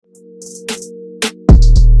Oh,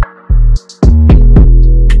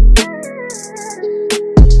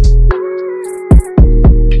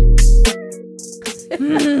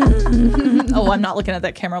 I'm not looking at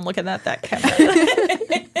that camera. I'm looking at that camera.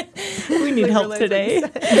 We need help today.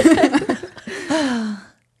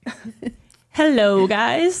 Hello,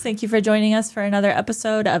 guys. Thank you for joining us for another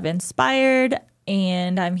episode of Inspired.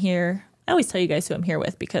 And I'm here. I always tell you guys who I'm here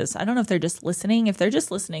with because I don't know if they're just listening. If they're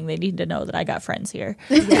just listening, they need to know that I got friends here.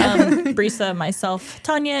 Brisa, myself,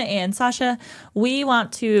 Tanya, and Sasha. We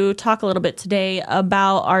want to talk a little bit today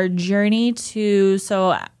about our journey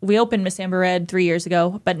so we opened Miss Amber Red 3 years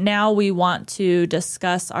ago, but now we want to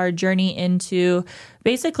discuss our journey into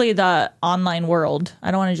basically the online world.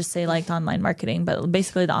 I don't want to just say like online marketing, but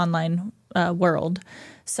basically the online world.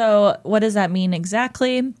 So what does that mean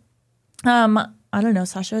exactly? I don't know,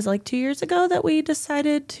 Sasha, was it like 2 years ago that we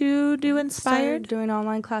decided to do Inspired? Doing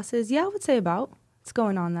online classes. Yeah, I would say about. It's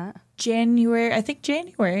going on that. January.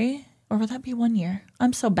 Or will that be 1 year?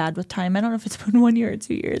 I'm so bad with time. I don't know if it's been 1 year or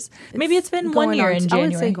 2 years. Maybe it's been 1 year in January.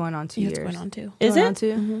 I would say going on 2 years. It's going on 2. Is going it? On 2?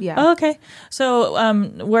 Mm-hmm. Yeah. Oh, okay.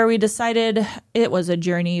 So where we decided, it was a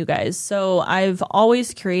journey, you guys. So I've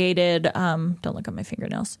always created, don't look at my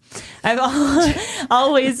fingernails. I've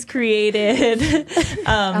always created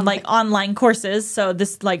like online courses. So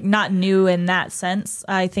this like not new in that sense.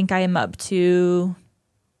 I think I am up to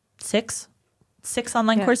six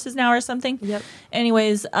online courses now or something. Yep.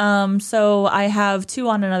 Anyways, so I have 2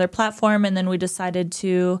 on another platform, and then we decided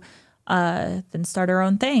to then start our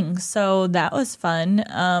own thing. So that was fun.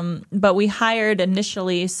 But we hired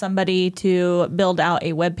initially somebody to build out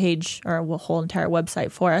a web page or a whole entire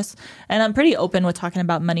website for us. And I'm pretty open with talking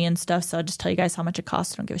about money and stuff, so I'll just tell you guys how much it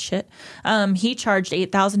costs. I don't give a shit. He charged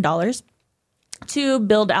 $8,000 to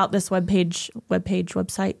build out this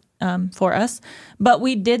website for us. But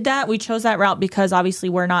we did that. We chose that route because obviously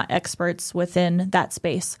we're not experts within that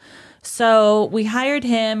space. So we hired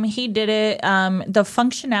him. He did it. The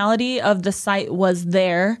functionality of the site was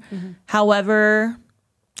there. Mm-hmm. However,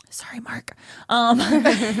 sorry, Mark.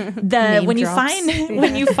 When you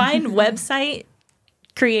find website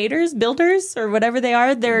creators, builders, or whatever they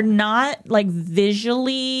are, they're not like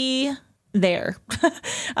visually there.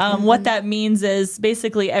 What that means is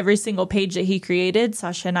basically every single page that he created,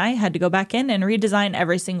 Sasha and I had to go back in and redesign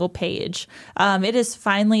every single page. It is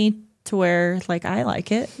finally to where like I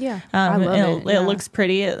like it. Yeah, I love it. It looks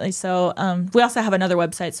pretty. So we also have another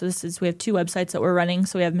website. So we have 2 websites that we're running.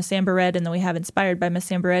 So we have Miss Amber Red, and then we have Inspired by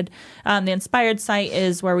Miss Amber Red. The Inspired site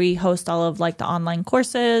is where we host all of like the online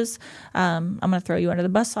courses. I'm going to throw you under the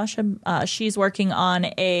bus, Sasha. She's working on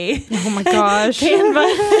a oh my gosh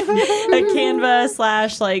Canva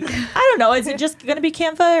slash like I don't know. Is it just going to be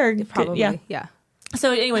Canva or probably yeah.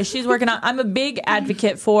 So anyway, she's working on, I'm a big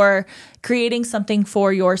advocate for creating something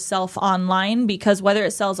for yourself online because whether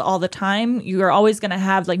it sells all the time, you're always going to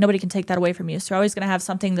have, like, nobody can take that away from you. So you're always going to have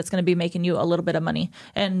something that's going to be making you a little bit of money.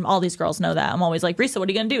 And all these girls know that. I'm always like, Brisa, what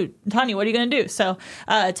are you going to do? Tanya, what are you going to do? So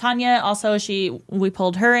Tanya, also, we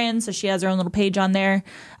pulled her in. So she has her own little page on there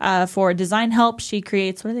for design help. She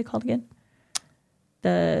creates, what are they called again?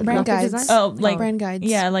 The brand guides. Brand guides.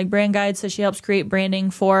 Yeah, like brand guides. So she helps create branding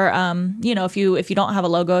for, if you don't have a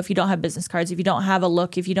logo, if you don't have business cards, if you don't have a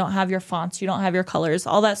look, if you don't have your fonts, you don't have your colors,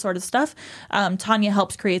 all that sort of stuff. Tanya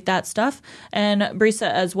helps create that stuff. And Brisa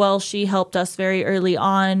as well, she helped us very early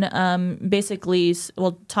on. Tanya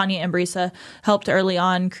and Brisa helped early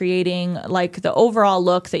on creating like the overall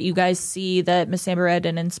look that you guys see that Miss Amber Red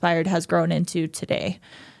and Inspired has grown into today.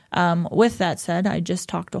 With that said, I just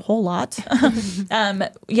talked a whole lot.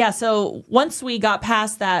 So once we got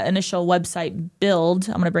past that initial website build,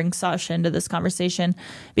 I'm going to bring Sasha into this conversation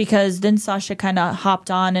because then Sasha kind of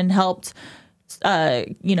hopped on and helped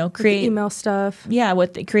create email stuff. Yeah,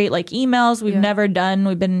 create like emails. We've never done.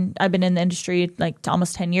 I've been in the industry like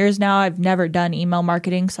almost 10 years now. I've never done email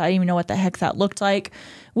marketing, so I didn't even know what the heck that looked like.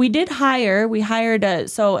 We hired and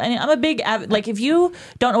I'm a big like if you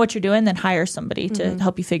don't know what you're doing, then hire somebody to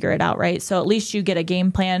help you figure it out, right? So at least you get a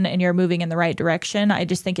game plan and you're moving in the right direction. I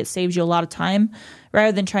just think it saves you a lot of time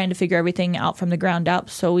rather than trying to figure everything out from the ground up.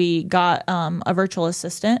 So we got a virtual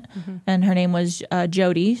assistant, and her name was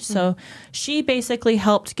Jody. So she basically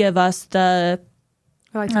helped give us the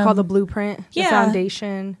I like to call the blueprint, the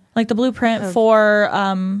foundation. Like the blueprint for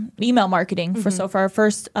email marketing. So for our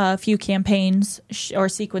first few campaigns or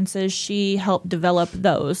sequences, she helped develop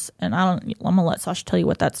those. And I'm going to let Sasha tell you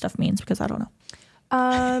what that stuff means because I don't know.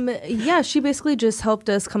 She basically just helped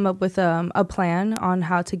us come up with a plan on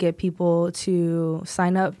how to get people to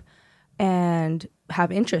sign up and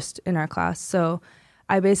have interest in our class. So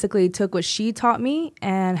I basically took what she taught me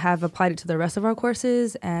and have applied it to the rest of our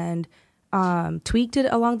courses and tweaked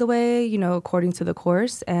it along the way, according to the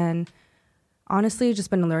course. And honestly, it's just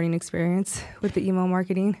been a learning experience with the email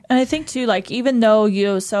marketing. And I think too, like, even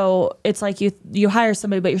though so it's like you hire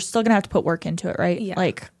somebody, but you're still gonna have to put work into it, right? Yeah.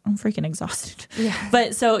 Like, I'm freaking exhausted. Yeah.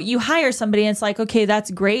 But so you hire somebody and it's like, okay, that's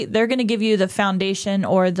great. They're gonna give you the foundation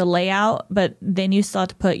or the layout, but then you still have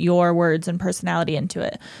to put your words and personality into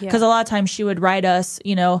it. Because a lot of times she would write us,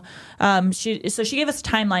 she gave us a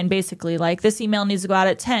timeline basically, like this email needs to go out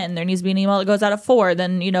at 10. There needs to be an email that goes out at 4.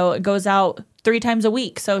 Then, it goes out 3 times a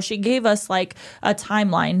week. So she gave us like a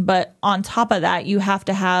timeline, but on top of that, you have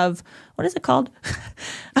to have, what is it called?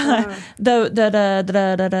 The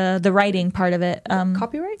writing part of it.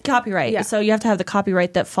 Copyright. Yeah. So you have to have the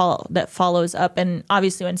copyright that follows up. And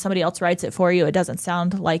obviously when somebody else writes it for you, it doesn't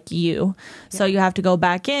sound like you. So you have to go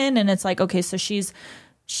back in and it's like, okay, so she's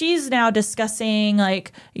now discussing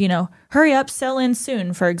like, hurry up, sell in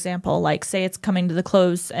soon, for example. Like say it's coming to the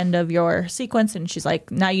close end of your sequence and she's like,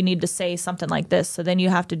 now you need to say something like this. So then you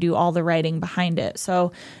have to do all the writing behind it.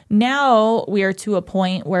 So now we are to a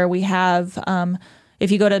point where we have, if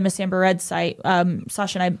you go to Miss Amber Red's site,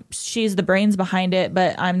 Sasha and she's the brains behind it,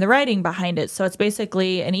 but I'm the writing behind it. So it's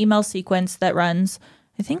basically an email sequence that runs.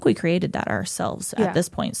 I think we created that ourselves at this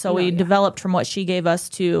point. So we developed from what she gave us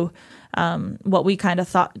to what we kind of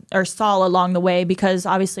thought or saw along the way, because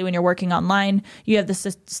obviously when you're working online, you have the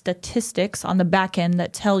statistics on the back end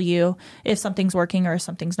that tell you if something's working or if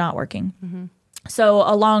something's not working. Mm-hmm. So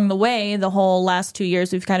along the way, the whole last 2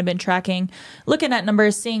 years, we've kind of been tracking, looking at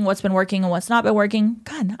numbers, seeing what's been working and what's not been working.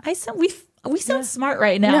 God, we sound smart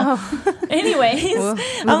right now. No. Anyways,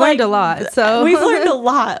 we've learned a lot. So we've learned a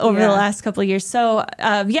lot over the last couple of years. So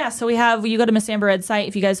so you go to Miss Amber Red's site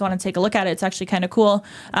if you guys want to take a look at it. It's actually kind of cool.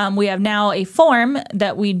 We have now a form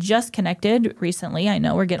that we just connected recently. I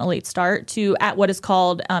know we're getting a late start to at what is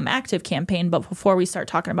called Active Campaign. But before we start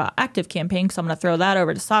talking about Active Campaign, because I'm going to throw that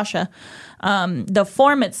over to Sasha, the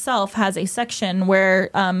form itself has a section where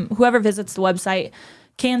whoever visits the website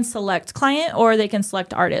can select client or they can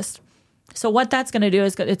select artist. So what that's going to do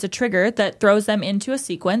is it's a trigger that throws them into a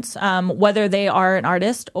sequence, whether they are an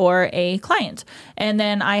artist or a client. And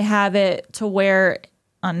then I have it to where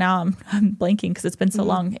now I'm blanking because it's been so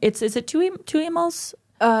long. Is it two emails?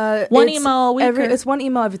 One email a week? It's one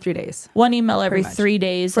email every 3 days. One email every 3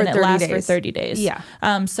 days, and it lasts for 30 days. Yeah.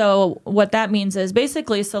 So what that means is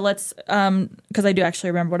basically, so let's, because I do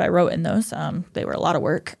actually remember what I wrote in those. They were a lot of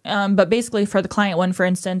work. But basically for the client one, for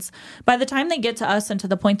instance, by the time they get to us and to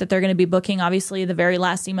the point that they're going to be booking, obviously the very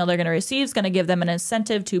last email they're going to receive is going to give them an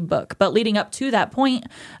incentive to book. But leading up to that point,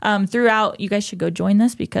 throughout, you guys should go join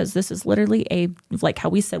this because this is literally like how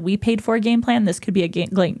we said we paid for a game plan. This could be a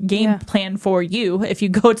game plan for you if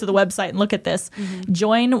you go to the website and look at this. Mm-hmm.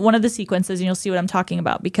 Join one of the sequences and you'll see what I'm talking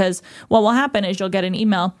about, because what will happen is you'll get an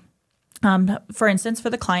email. For instance, for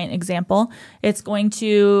the client example, it's going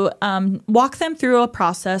to walk them through a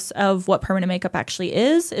process of what permanent makeup actually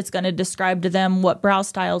is. It's going to describe to them what brow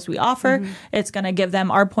styles we offer. Mm-hmm. It's going to give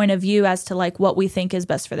them our point of view as to like what we think is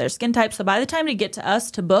best for their skin type. So by the time they get to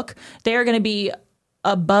us to book, they are going to be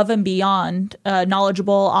above and beyond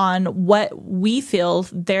knowledgeable on what we feel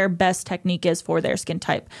their best technique is for their skin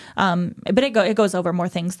type. But it goes over more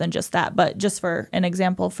things than just that. But just for an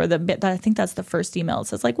example, for the bit that I think that's the first email, it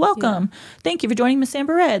says like, welcome, thank you for joining Miss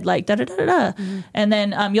Amber Red, like da-da-da-da-da. Mm-hmm. And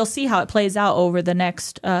then you'll see how it plays out over the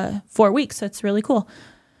next 4 weeks. So it's really cool.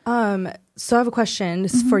 So I have a question.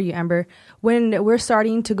 This is for you, Amber. When we're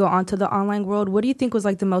starting to go onto the online world, what do you think was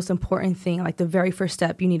like the most important thing, like the very first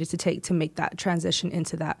step you needed to take to make that transition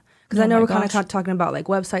into that? Because I know we're kind of talking about like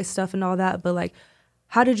website stuff and all that, but like,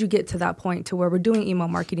 how did you get to that point to where we're doing email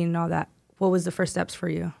marketing and all that? What was the first steps for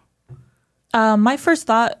you? My first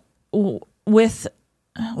thought it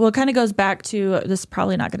kind of goes back to, this is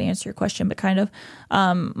probably not going to answer your question, but kind of,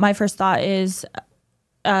 my first thought is,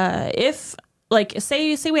 if like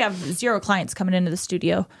say we have 0 clients coming into the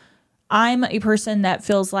studio, I'm a person that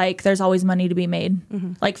feels like there's always money to be made.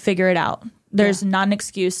 Mm-hmm. Like figure it out. There's not an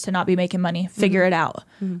excuse to not be making money. Figure it out.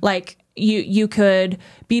 Mm-hmm. Like you could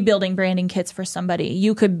be building branding kits for somebody.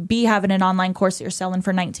 You could be having an online course that you're selling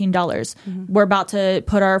for $19. Mm-hmm. We're about to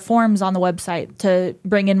put our forms on the website to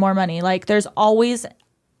bring in more money. Like there's always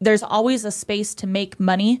a space to make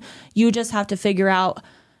money. You just have to figure out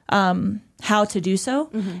how to do so.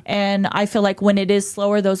 Mm-hmm. And I feel like when it is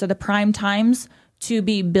slower, those are the prime times to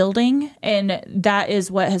be building, and that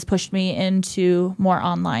is what has pushed me into more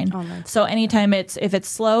online. So anytime if it's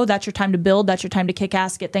slow, that's your time to build, that's your time to kick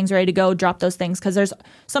ass, get things ready to go, drop those things, because there's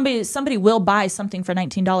somebody will buy something for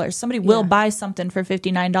 $19, somebody will buy something for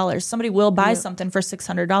 $59, somebody will buy something for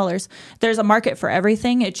 $600. There's a market for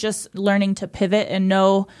everything. It's just learning to pivot and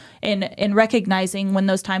know and recognizing when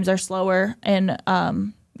those times are slower, and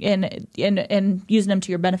using them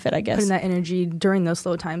to your benefit, I guess. Putting that energy during those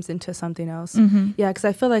slow times into something else. Mm-hmm. Yeah, because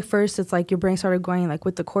I feel like first it's like your brain started going like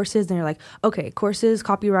with the courses, and you're like, okay, courses,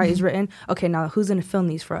 copyright is written. Okay, now who's going to film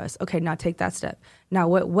these for us? Okay, now take that step. Now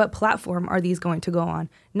what platform are these going to go on?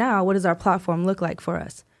 Now what does our platform look like for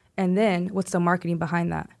us? And then what's the marketing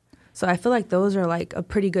behind that? So I feel like those are like a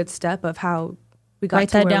pretty good step of how we got write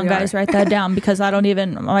to that where down, we guys. are. Write that down, because I don't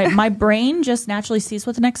even my brain just naturally sees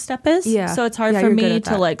what the next step is. Yeah. So it's hard for you're good me at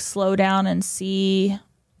to that. like slow down and see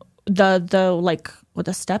the like what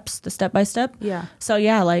the step by step. Yeah. So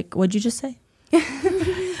yeah, like what'd you just say?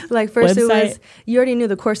 Like first it Website. was, you already knew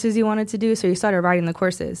the courses you wanted to do, so you started writing the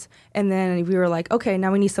courses. And then we were like, okay,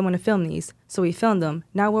 now we need someone to film these. So we filmed them.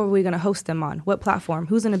 Now where are we going to host them on? What platform?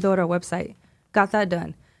 Who's going to build our website? Got that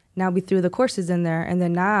done. Now we threw the courses in there, and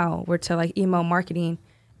then now we're to like email marketing,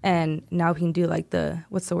 and now we can do like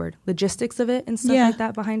logistics of it and stuff like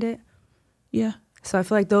that behind it. Yeah. So I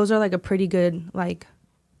feel like those are like a pretty good like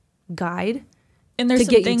guide And there's to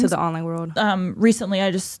some get things, you to the online world. Recently,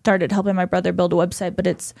 I just started helping my brother build a website, but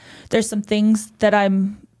there's some things that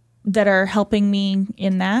are helping me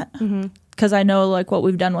in that, because I know like what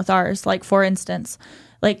we've done with ours. Like for instance,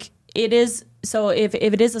 like it is. So if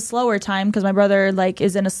it is a slower time, because my brother like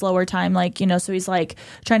is in a slower time, like, you know, so he's like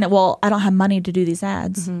trying to, well, I don't have money to do these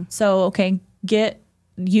ads. So, okay,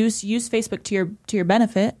 use Facebook to your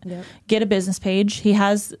benefit. Yep. Get a business page. He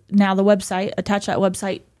has now the website, attach that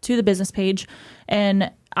website to the business page.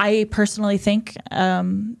 And I personally think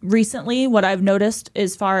recently what I've noticed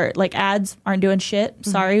is like ads aren't doing shit.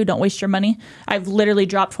 Sorry, don't waste your money. I've literally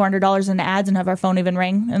dropped $400 into ads and have our phone even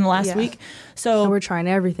rang in the last week. So we're trying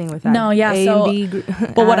everything with that. No, yeah. A So, and B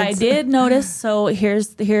but what I ads. did notice, so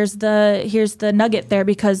here's the nugget there,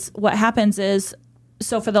 because what happens is,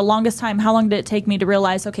 so for the longest time, how long did it take me to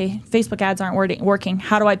realize, okay, Facebook ads aren't working?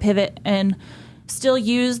 How do I pivot and still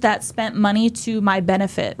use that spent money to my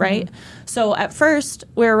benefit, right? So at first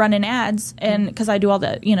we were running ads, and because I do all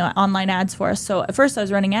the online ads for us. So at first I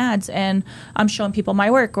was running ads, and I'm showing people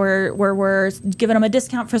my work, or we're giving them a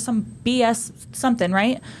discount for some BS something,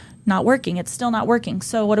 right? Not working. It's still not working.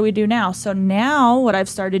 So what do we do now? So now what I've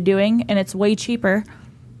started doing, and it's way cheaper.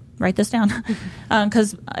 Write this down,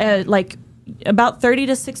 because like about $30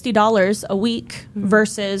 to $60 a week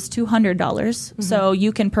versus $200. So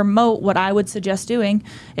you can promote. What I would suggest doing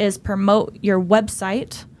is promote your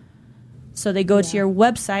website. So they go to your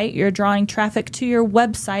website. You're drawing traffic to your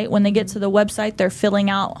website. When they get to the website, they're filling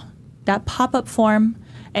out that pop-up form.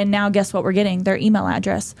 And now guess what we're getting? Their email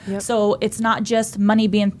address. Yep. So it's not just money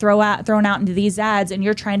being thrown out into these ads, and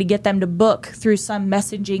you're trying to get them to book through some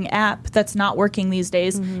messaging app that's not working these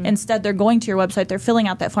days. Instead, they're going to your website, they're filling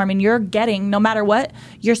out that form, and you're getting, no matter what,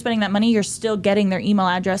 you're spending that money, you're still getting their email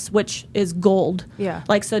address, which is gold. Yeah.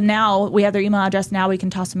 Like, so now we have their email address, now we can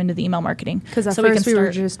toss them into the email marketing. Because at so first we were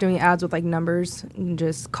start- just doing ads with like numbers and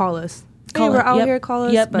just call us. Call Hey, we're it. out Yep. here, call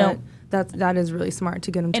us. Yep, But no. that is really smart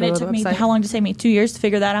to get them to And it the took me, website. how long did it take me? 2 years to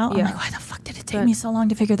figure that out? Yeah. I'm like, why the fuck did it take me so long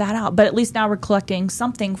to figure that out? But at least now we're collecting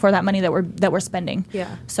something for that money that we're spending.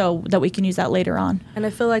 Yeah. So that we can use that later on. And I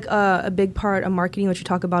feel like a big part of marketing, which you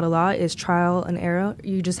talk about a lot, is trial and error.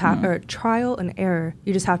 You just have or trial and error.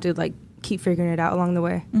 You just have to like keep figuring it out along the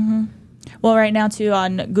way. Well, right now too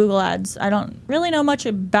on Google Ads, I don't really know much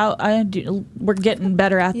about. We're getting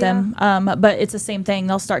better at them, but it's the same thing.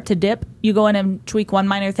 They'll start to dip. You go in and tweak one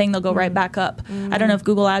minor thing, they'll go right back up. I don't know if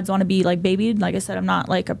Google Ads want to be like babied. Like I said, I'm not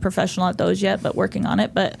like a professional at those yet, but working on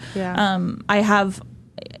it. But I have.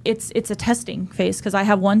 It's a testing phase, because I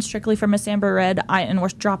have one strictly for Miss Amber Red, and we're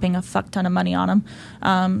dropping a fuck ton of money on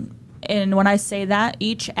them. And when I say that,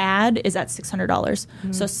 each ad is at $600.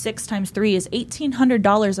 So 6 times 3 is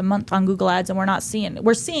 $1,800 a month on Google Ads, and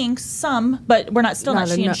we're seeing some, but we're not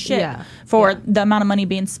seeing shit for the amount of money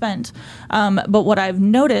being spent. But what I've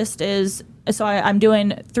noticed is, so I'm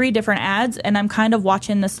doing 3 different ads, and I'm kind of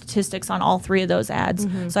watching the statistics on all 3 of those ads.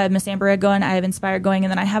 So I have Miss Amber Red going, I have Inspired going,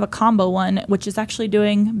 and then I have a combo one, which is actually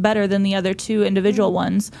doing better than the other 2 individual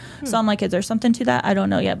ones. So I'm like, is there something to that? I don't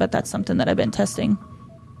know yet, but that's something that I've been testing.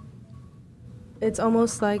 It's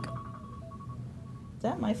almost like Is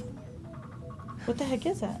that my phone? What the heck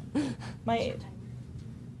is that? Oh,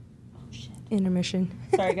 shit. intermission.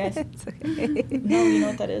 Sorry, guys. It's okay. No, you know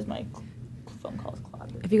what that is? My phone call is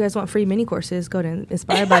clogged. If you guys want free mini courses, go to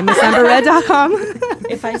inspiredbymssamberred.com.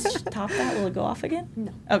 If I stop that, will it go off again?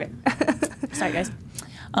 No. Okay. Sorry, guys.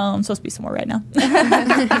 I'm supposed to be somewhere right now.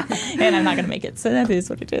 And I'm not going to make it. So that is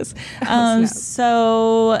what it is.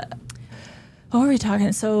 So what were we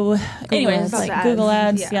talking? So anyways, like Google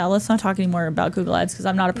Ads. Yeah, let's not talk anymore about Google Ads because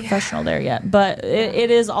I'm not a professional there yet. But it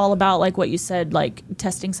is all about, like what you said, like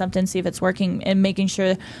testing something, see if it's working, and making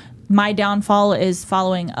sure. My downfall is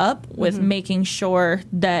following up with making sure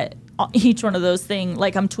that each one of those things,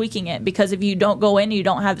 like I'm tweaking it, because if you don't go in, you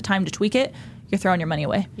don't have the time to tweak it, you're throwing your money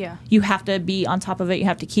away. Yeah. You have to be on top of it. You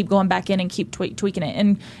have to keep going back in and keep tweaking it.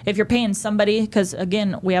 And if you're paying somebody, because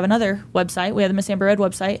again, we have another website, we have the Miss Amber Red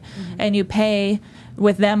website, and you pay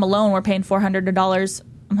with them alone, we're paying $400.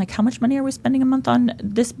 I'm like, how much money are we spending a month on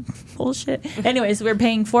this bullshit? Anyways, we're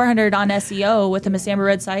paying $400 on SEO with the Miss Amber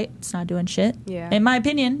Red site. It's not doing shit. Yeah. In my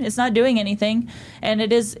opinion, it's not doing anything. And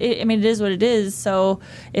it is what it is. So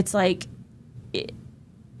it's like,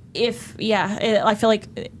 I feel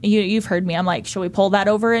like you've heard me. I'm like, should we pull that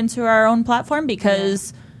over into our own platform?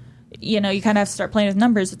 Because, you kind of have to start playing with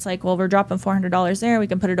numbers. It's like, well, we're dropping $400 there. We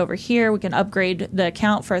can put it over here. We can upgrade the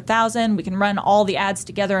account for $1,000. We can run all the ads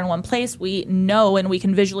together in one place. We know and we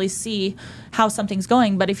can visually see how something's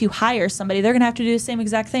going. But if you hire somebody, they're going to have to do the same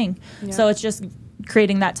exact thing. Yeah. So it's just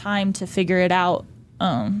creating that time to figure it out.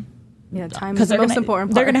 Time is the most important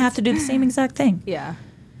part. They're going to have to do the same exact thing. Yeah.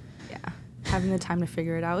 Having the time to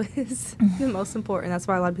figure it out is the most important. That's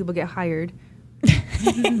why a lot of people get hired.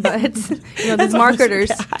 But these marketers,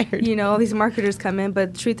 all these marketers come in.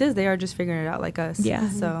 But the truth is, they are just figuring it out like us. Yeah.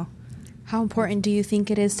 So, how important do you think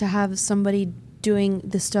it is to have somebody doing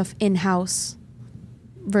this stuff in house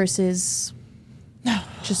versus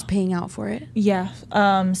just paying out for it? Yeah.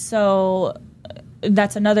 So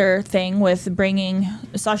that's another thing with bringing.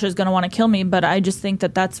 Sasha's going to want to kill me, but I just think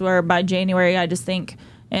that's where by January, I just think.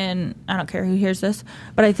 And I don't care who hears this,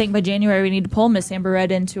 but I think by January we need to pull Miss Amber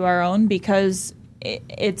Red into our own, because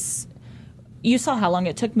it's. You saw how long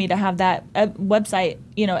it took me to have that website,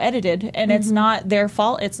 edited, and it's not their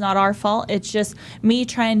fault. It's not our fault. It's just me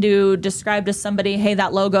trying to describe to somebody, hey,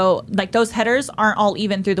 that logo, like those headers aren't all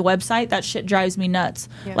even through the website. That shit drives me nuts.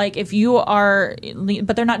 Yeah. Like if you are,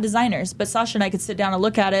 but they're not designers. But Sasha and I could sit down and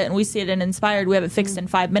look at it, and we see it in Inspired. We have it fixed in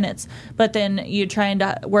 5 minutes. But then you're trying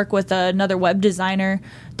to work with another web designer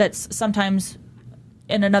that's sometimes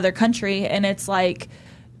in another country, and it's like.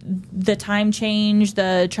 The time change,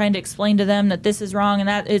 the trying to explain to them that this is wrong, and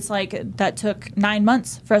that it's like that took 9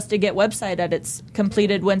 months for us to get website edits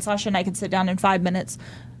completed when Sasha and I could sit down in 5 minutes.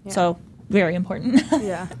 Yeah. So very important.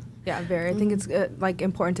 Yeah, very. I think it's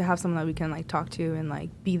important to have someone that we can talk to and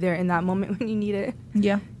be there in that moment when you need it.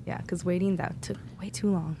 Yeah, because waiting that took way too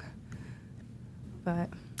long. But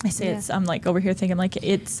I say I'm over here thinking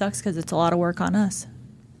it sucks because it's a lot of work on us.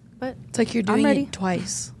 But it's like you're doing it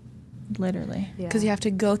twice. Literally, because you have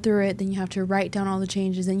to go through it, then you have to write down all the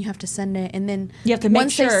changes, then you have to send it, and then you have to make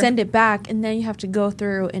once they send it back, and then you have to go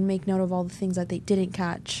through and make note of all the things that they didn't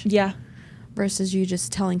catch. Yeah, versus you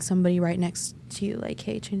just telling somebody right next to you,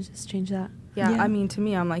 hey, change this, change that. Yeah, I mean, to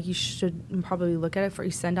me, I'm you should probably look at it before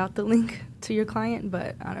you send out the link to your client,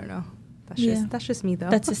 but I don't know. That's just me though.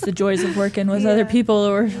 That's just the joys of working with other people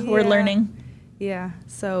we're learning. Yeah.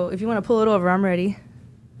 So if you want to pull it over, I'm ready.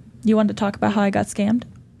 You want to talk about how I got scammed?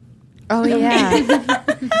 Oh, yeah.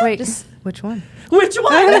 Wait, which one? Which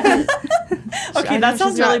one? Okay, that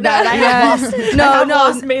sounds really bad. I have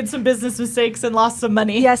lost, made some business mistakes and lost some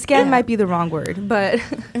money. Yeah, scam might be the wrong word, but...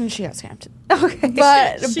 she got scammed. Okay.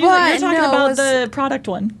 But you're talking about the product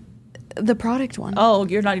one. The product one. Oh,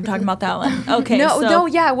 you're not even talking about that one. Okay.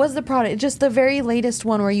 It was the product. Just the very latest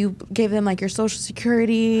one where you gave them your social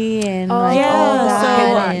security and all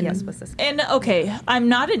that. And okay, I'm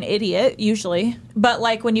not an idiot usually, but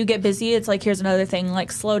when you get busy, it's here's another thing,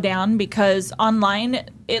 slow down, because online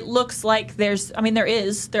it looks like there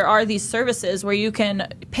are these services where you can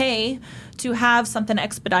pay to have something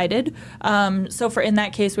expedited. So in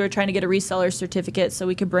that case, we were trying to get a reseller certificate so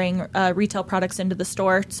we could bring retail products into the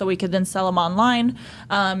store so we could then sell them online.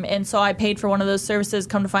 And so I paid for one of those services.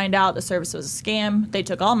 Come to find out, the service was a scam. They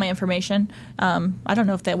took all my information. I don't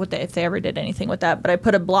know if they ever did anything with that, but I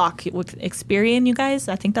put a block with Experian, you guys.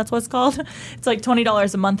 I think that's what it's called. It's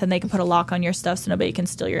 $20 a month, and they can put a lock on your stuff so nobody can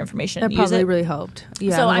steal your information. That probably really helped.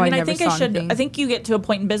 Yeah. So I think I think you get to a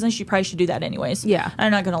point in business, you probably should do that anyways. Yeah.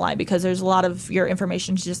 I'm not going to lie, because there's a lot of your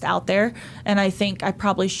information just out there, and I think I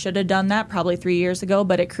probably should have done that probably 3 years ago,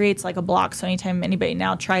 but it creates a block, so anytime anybody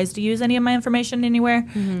now tries to use any of my information anywhere,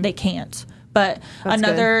 they can't, But That's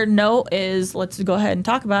another note is, let's go ahead and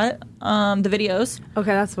talk about it. The videos.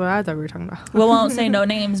 Okay, that's what I thought we were talking about. We won't say no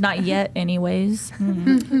names, not yet, anyways.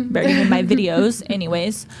 Better give me my videos,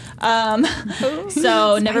 anyways.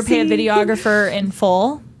 So never pay a videographer in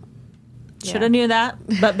full. Should have knew that,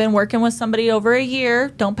 but been working with somebody over a year.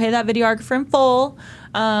 Don't pay that videographer in full.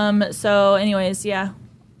 So anyways, yeah,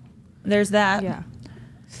 there's that. Yeah.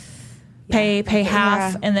 Pay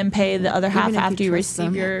half Yeah. and then pay the other half Even if after you you trust receive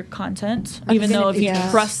them. your content. Even Even though if if you you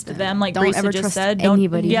trust them, like Don't Brisa ever just trust said, don't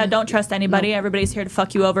anybody. don't trust anybody. Everybody's here to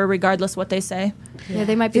fuck you over, regardless what they say. Yeah,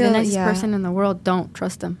 they might be the Feel- nicest yeah. person in the world. Don't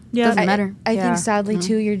trust them. Yeah. Doesn't matter. I Yeah. think sadly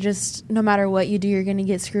too, you're just no matter what you do, you're gonna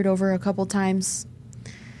get screwed over a couple times.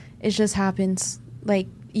 It just happens. Like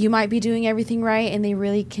you might be doing everything right, and they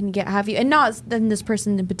really can have you. And not then this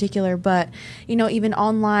person in particular, but even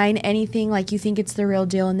online, anything like you think it's the real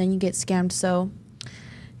deal, and then you get scammed. So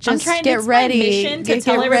I'm just trying get to, it's ready. my mission to Get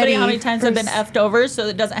tell everybody ready how many times I've been for- effed over, so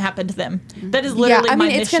it doesn't happen to them. That is Yeah, literally I my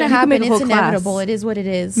mean it's mission. gonna happen. make a It's whole class. inevitable. It is what it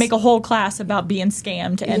is. Make a whole class about being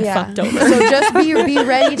scammed and fucked over. So just be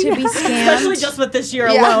ready to be scammed. Especially just with this year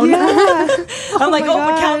Yeah. alone. Yeah. I'm like, my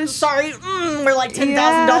oh, accountant, gosh. sorry. We're like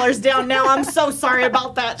 $10,000 down now. I'm so sorry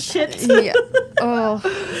about that shit. Yeah. Oh.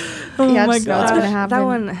 Oh Yeah, my just know it's gosh. gonna happen. That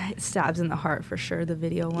one stabs in the heart for sure. The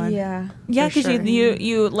video one. Yeah. Yeah, For because sure.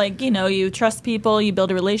 you like, you trust people, you build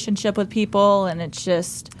a relationship with people, and it's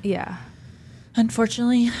just, Yeah.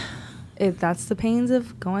 unfortunately, That's the pains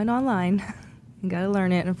of going online. You gotta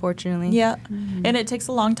learn it, unfortunately. yeah. And it takes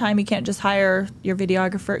a long time. You can't just hire your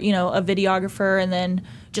videographer, a videographer, and then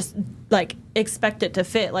just like expect it to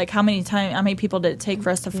fit. Like how many people did it take for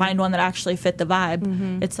us to find one that actually fit the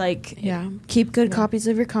vibe? It's like, Yeah. Keep good copies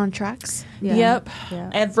of your contracts. Yeah. yep, Yeah.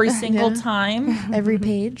 every single Yeah. time, Every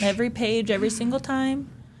page. every single time.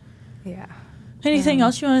 Yeah. Anything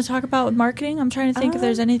else you want to talk about with marketing? I'm trying to think if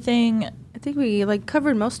there's anything. I think we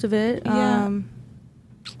covered most of it. Yeah.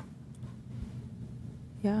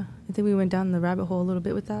 Yeah. I think we went down the rabbit hole a little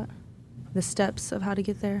bit with that. The steps of how to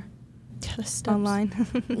get there The steps. online.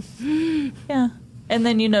 Yeah. And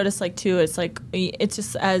then you notice it's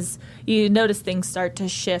just as you notice things start to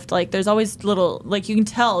shift, like there's always little, like you can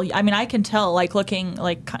tell, I can tell, like looking,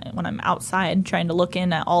 like when I'm outside trying to look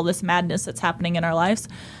in at all this madness that's happening in our lives,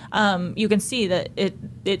 you can see that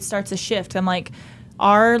it starts to shift. I'm like,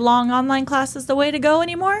 are long online classes the way to go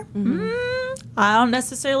anymore? I don't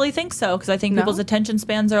necessarily think so, because I think No? people's attention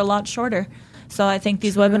spans are a lot shorter. So I think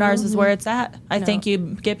these webinars is where it's at. I No. think you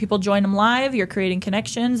get people join them live. You're creating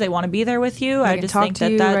connections. They want to be there with you. I can just talk think to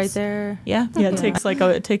that you that's right there. Yeah, it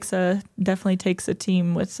definitely takes a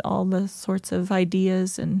team with all the sorts of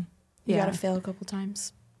ideas and You Yeah. gotta fail a couple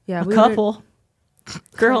times. Yeah. a couple.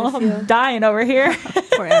 Girl, I'm dying over here.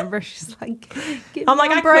 For Amber, she's like, give I'm me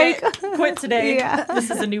like, a I break. quit today. Yeah. This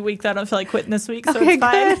is a new week that I don't feel like quitting this week, so Okay, it's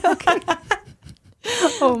fine. good. Okay.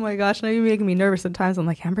 Oh my gosh, now you're making me nervous sometimes. I'm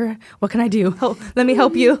like, Amber, what can I do? Let me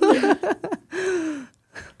help you.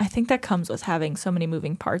 I think that comes with having so many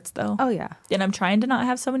moving parts, though. Oh yeah. And I'm trying to not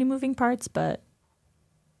have so many moving parts, but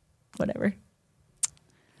whatever.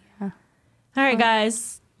 Yeah. All right,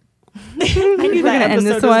 guys. I knew that gonna end episode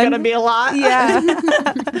this was one. going to be a lot. Yeah.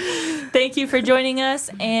 Thank you for joining us.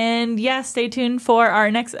 And yeah, stay tuned for our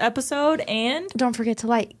next episode. And Don't forget to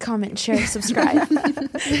like, comment, share, subscribe. Bye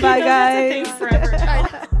That's a guys. thing forever.